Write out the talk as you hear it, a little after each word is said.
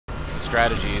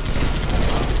strategies.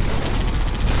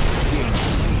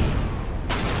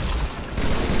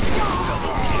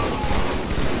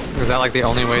 Is that like the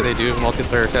only way they do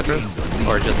multiplayer Tetris?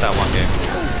 Or just that one game?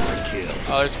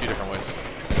 Oh, there's a few different ways.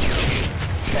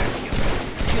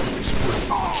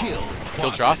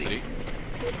 Killtrocity.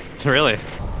 Really?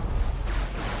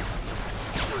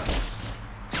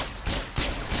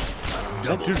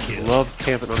 That dude loves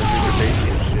camping on his base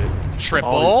and shit. Triple.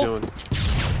 All he's doing.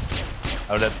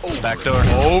 Oh, that back door.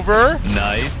 Over.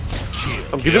 Nice.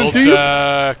 I'm giving it to you.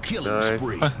 Nice.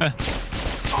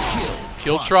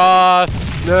 Killtross.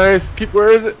 Nice. Keep. Where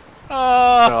is it?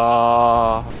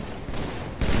 Ah.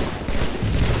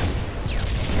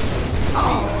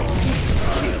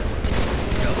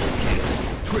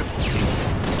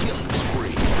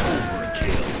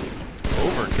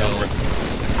 Overkill.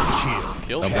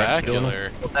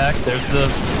 Kill-tacular. Back. There's the.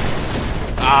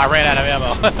 Ah, I ran out of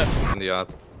ammo. In the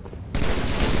odds.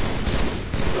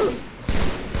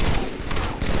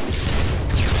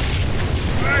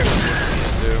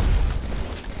 Two.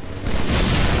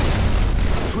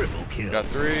 Triple kill. Got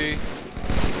three.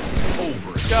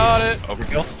 Overkill. Got it.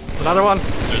 Overkill. Another one.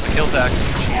 There's a kill tack.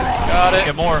 Got Let's it.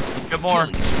 get more. Get more.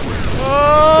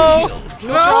 Oh!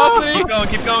 Killtrocity. Keep going.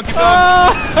 Keep going. Keep going.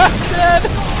 Ah, dead.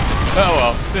 Oh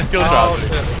well. Killtrocity.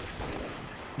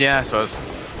 Yeah, I suppose.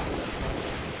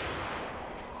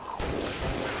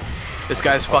 This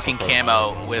guy's fucking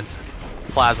camo with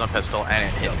plasma pistol and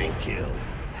it hit me.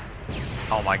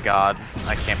 Oh my god.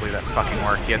 I can't believe that fucking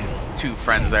worked. He had two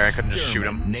friends there, I couldn't just shoot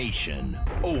him. Nation.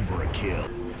 Overkill.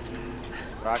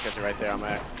 Rockets are right there, I'm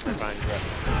at. Right behind you, Brett.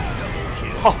 Double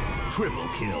kill. Oh. Triple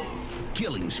kill.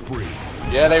 Killing spree.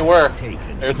 Yeah, they were.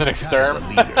 Taken. There's an exterm.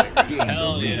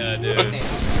 Hell yeah, dude.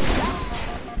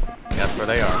 That's where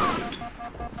they are.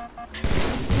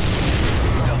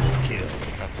 Double kill.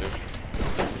 Got two.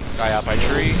 Guy out by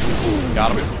tree.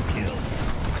 Got him. Kill.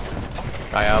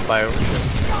 Guy out by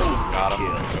Got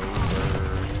him.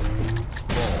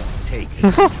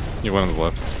 Taken. You went on the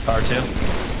left. Power 2.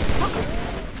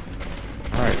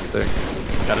 Alright, sick.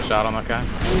 got a shot on that guy.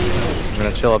 I'm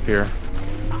gonna chill up here.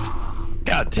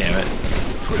 God damn it.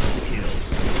 Triple kill.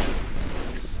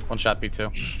 One shot B2.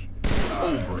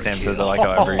 Sam says I like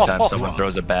how every time someone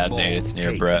throws a bad nade, it's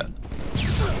near Brett.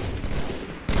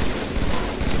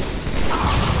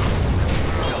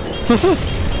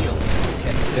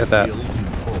 Get that.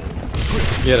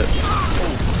 Get it.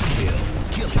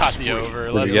 Got the over.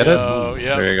 Did Let's you get go. it?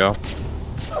 Yep. There you go.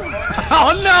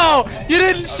 Oh no! You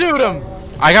didn't shoot him!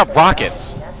 I got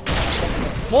rockets.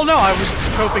 Well no, I was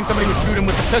hoping somebody would shoot him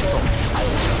with a pistol.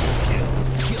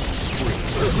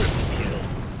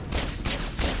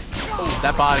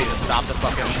 That body just stopped the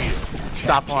fucking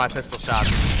stop one of my pistol shots.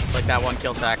 Like that one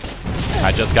kill tack.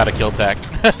 I just got a kill tack.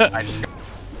 I just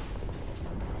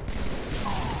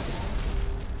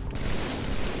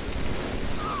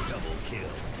Double kill.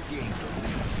 Gain the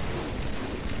lead.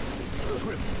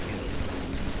 Triple kill.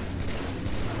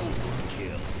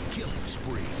 Overkill. Killing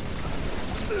spree.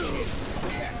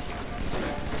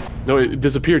 No, it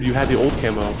disappeared. You had the old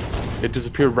camo. It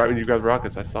disappeared right when you grabbed the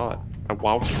rockets. I saw it. I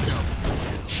wowed you.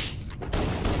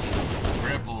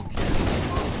 Triple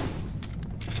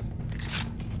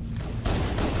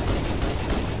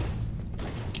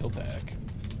Kill tack.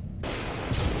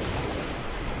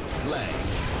 flag.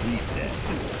 Reset.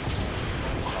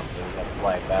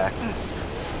 Fly back.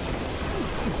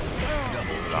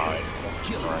 Double kill.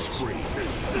 Killing spree.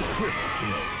 Triple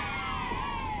kill.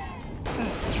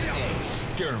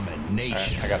 Extermination.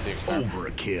 Alright, I got the exterm.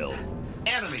 Overkill.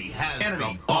 Enemy has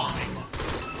the bomb.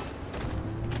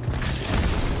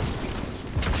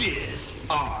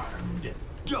 Disarmed.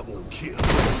 Double kill.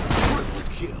 Triple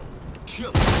kill.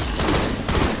 Kill.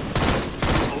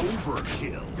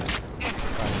 Overkill.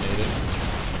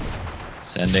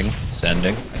 Sending. I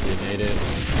detonated.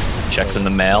 Checks in the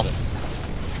mail.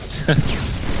 Double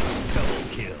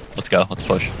kill. Let's go. Let's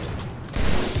push.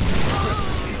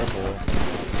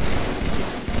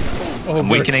 I'm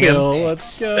weakening him.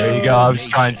 Let's go. There you go. I was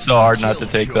trying so hard not to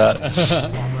take that. Nice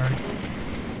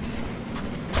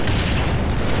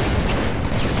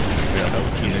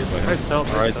help.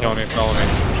 Alright, Tony, follow me.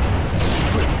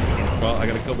 Well, I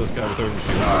gotta kill this guy with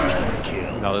urgency.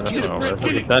 No, that's not over.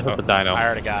 That's just the dino. I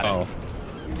already got it. Oh.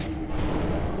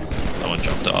 That one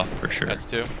jumped off for sure. That's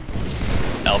two.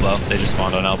 Elbow. They just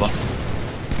spawned on elbow.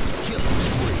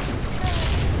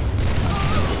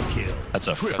 That's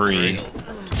a free.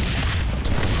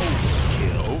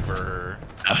 Over.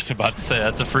 I was about to say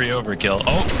that's a free overkill.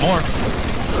 Oh, more.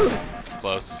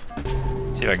 Close.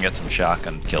 See if I can get some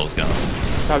shotgun kills going.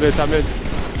 Top mid.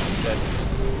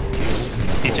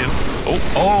 P2.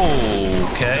 Oh,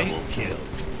 okay.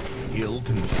 Kill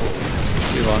control.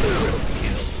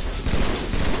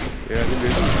 Yeah, I think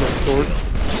there's sword.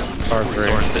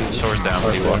 Swords down.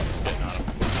 P1.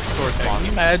 Sword spawn. Can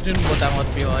you imagine what that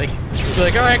must be like? Be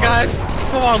like, alright guys,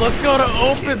 come on, let's go to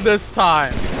open this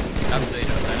time.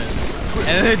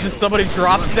 And then just somebody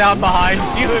drops down behind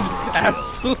you and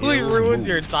absolutely ruins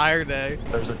your entire day.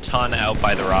 There's a ton out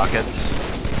by the rockets.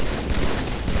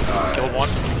 Killed one.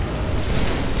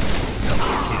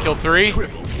 Killed 3.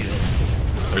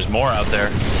 There's more out there.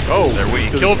 Oh, They're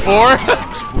weak. Killed 4.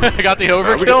 I got the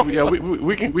overkill. Yeah,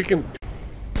 we can.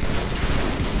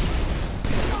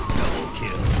 Double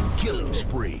kill. Killing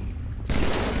spree.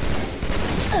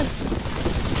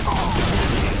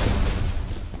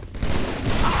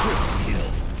 Triple kill.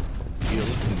 Kill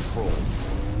control.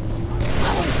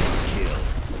 Overkill.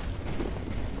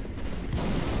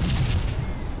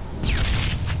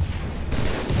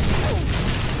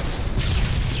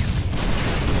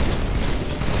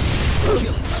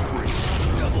 Killing spree.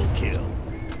 Double kill.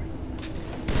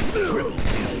 Triple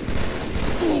kill.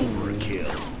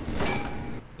 Overkill.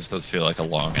 This does feel like a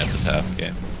long at the tap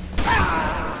game.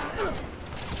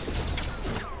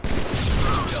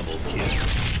 Double kill.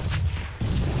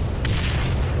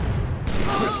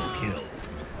 Triple kill.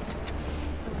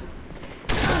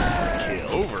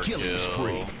 Killing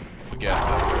spree. Overkill. Yeah,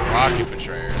 rocket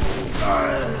betrayer.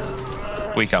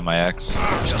 Weak on my X.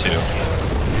 There's 2.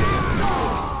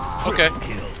 Okay,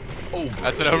 Kill.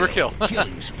 that's an overkill.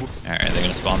 Killing spree. Alright, they're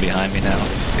gonna spawn behind me now. I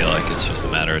feel like it's just a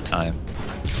matter of time.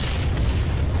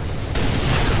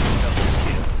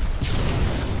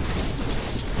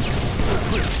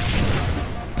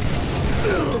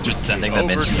 Just sending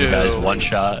them into you guys one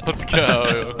shot. Let's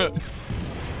go.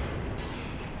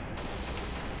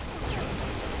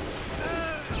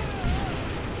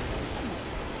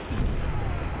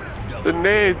 The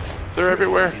nades, they're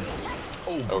everywhere.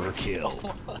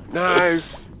 Overkill.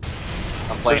 Nice.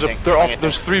 I'm planting.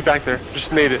 There's 3 back there.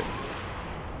 Just nade it.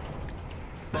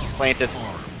 Planted.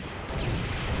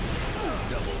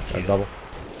 Double.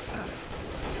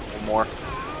 One more.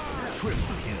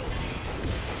 Triple kill.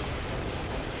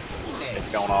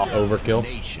 It's going off. Overkill.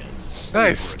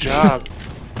 Nice job.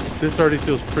 This already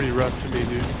feels pretty rough to me,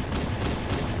 dude.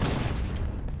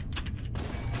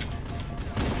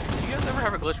 You guys ever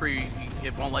have a glitch where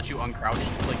it won't let you uncrouch,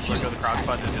 like let go of the crouch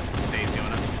button and just stays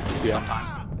doing it? Yeah.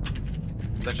 Sometimes.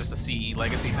 Is that just a CE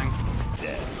legacy thing?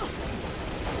 Dead.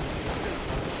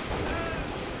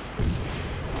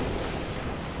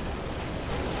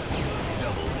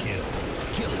 Double kill.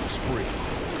 Killing spree.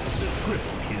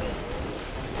 Triple kill.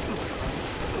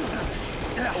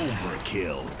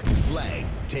 Overkill. Flag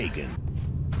taken.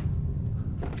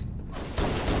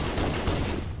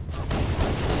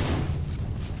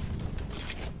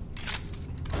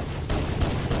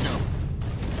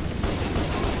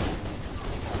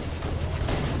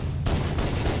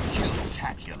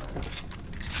 Kill-tacular.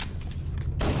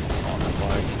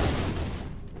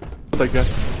 That guy.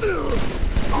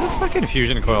 Fucking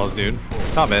fusion coils, dude.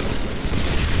 Top mid.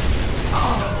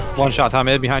 One shot, top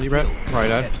mid behind you, Brett.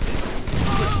 Right eye.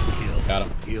 Got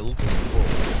him. Kill control.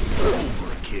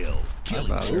 Overkill.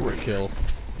 Killing spree. Overkill.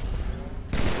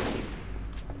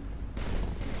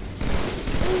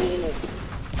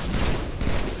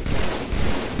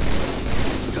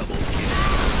 Double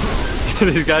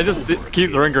kill. These guys just keep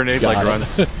throwing grenades like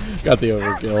runs. Got the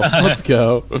overkill. Let's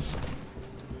go.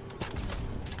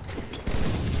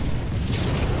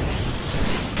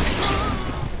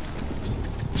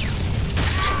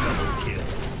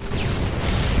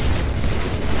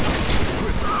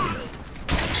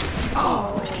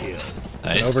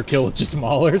 Nice. Overkill with just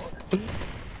maulers.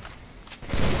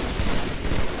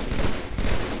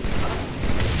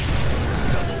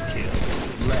 Double kill.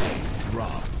 Leg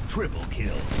drop. Triple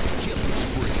kill. Killing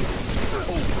spree.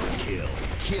 Overkill.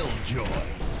 Killjoy.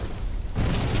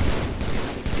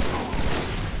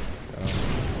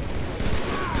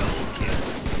 Double kill.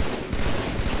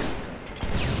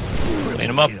 Clean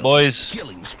them up, boys.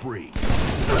 Killing spree.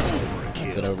 Overkill.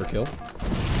 That's an overkill.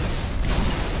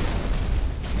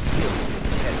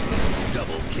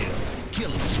 Double kill.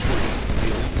 Killing spree.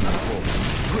 Kill control.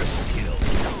 Triple kill.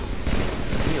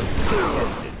 Kill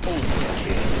contested.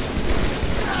 Overkill.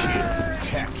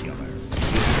 Kill-tacular.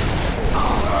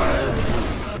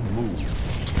 Move.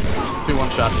 2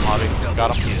 1-shots, lobby. Got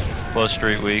him. Close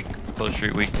street weak. Close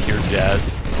street weak. Cured Jazz.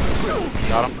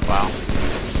 Got him. Wow.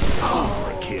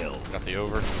 Overkill. Got the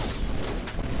over.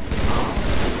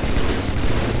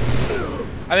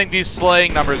 I think these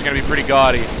slaying numbers are going to be pretty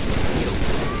gaudy.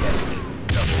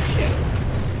 Double kill.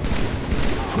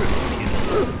 Triple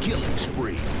kill. Killing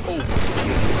spree.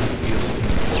 Overkill.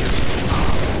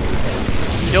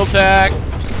 Kill tag.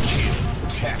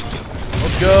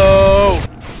 Let's go.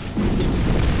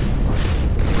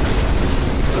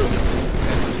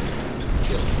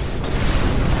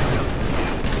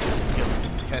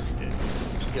 Tested.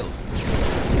 Kill.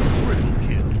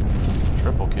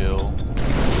 Triple kill.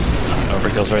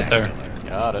 Overkill's right there.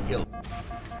 Got it.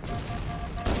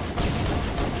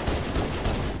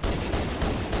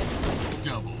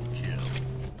 Double kill.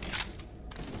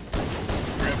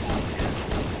 Triple kill.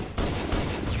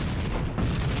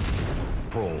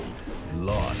 Prold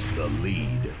lost the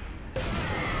lead.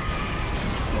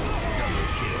 Double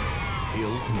kill.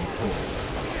 Hill control.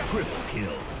 Triple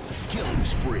kill. Killing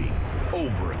spree.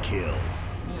 Overkill.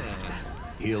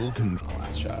 Hill control.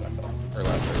 Last shot I felt. Or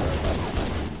last server I felt.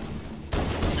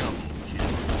 Double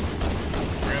kill.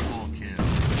 Triple kill.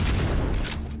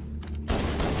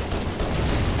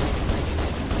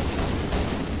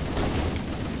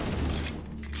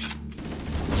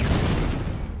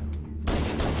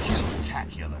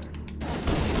 Kill-tacular.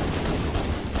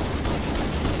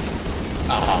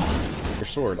 Your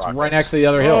sword's right next to the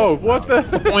other hill. Oh, what the?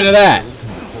 What's the point of that?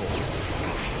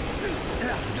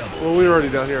 Well, we were already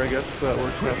down here, I guess. So that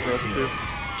works out for us too.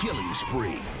 Killing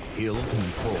spree. Hill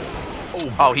control.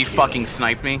 Oh, he Overkill. fucking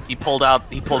sniped me. He pulled out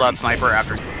sniper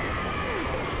after.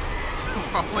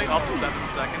 We're only up 7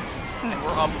 seconds, and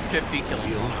we're up 50 kills.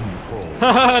 Hill control.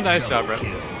 Nice job, bro.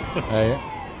 Kill. Hey.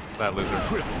 That loser.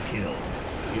 Triple kill.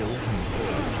 Hill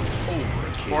control.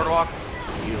 Overkill. Boardwalk.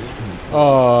 Hill control.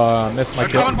 Oh, I missed my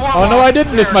They're kill. coming Oh boardwalk. no, I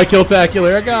didn't miss There. my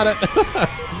kill-tacular. I got it.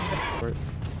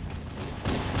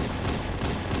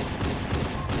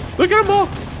 Look at them all!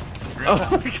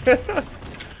 Oh, okay.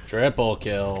 Triple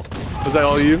kill. Was that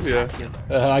all you? Yeah.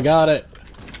 I got it.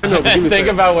 I know, but he was Think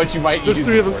there. about what you might There's use.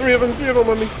 three of them, it for. three of them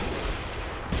on me.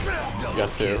 You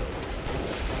got two.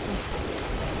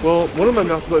 Well, one of my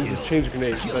mouse buttons is change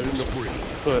grenades, so I didn't know.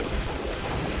 But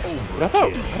I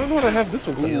thought, I don't know what I have this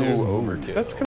one set to. Overkill. That's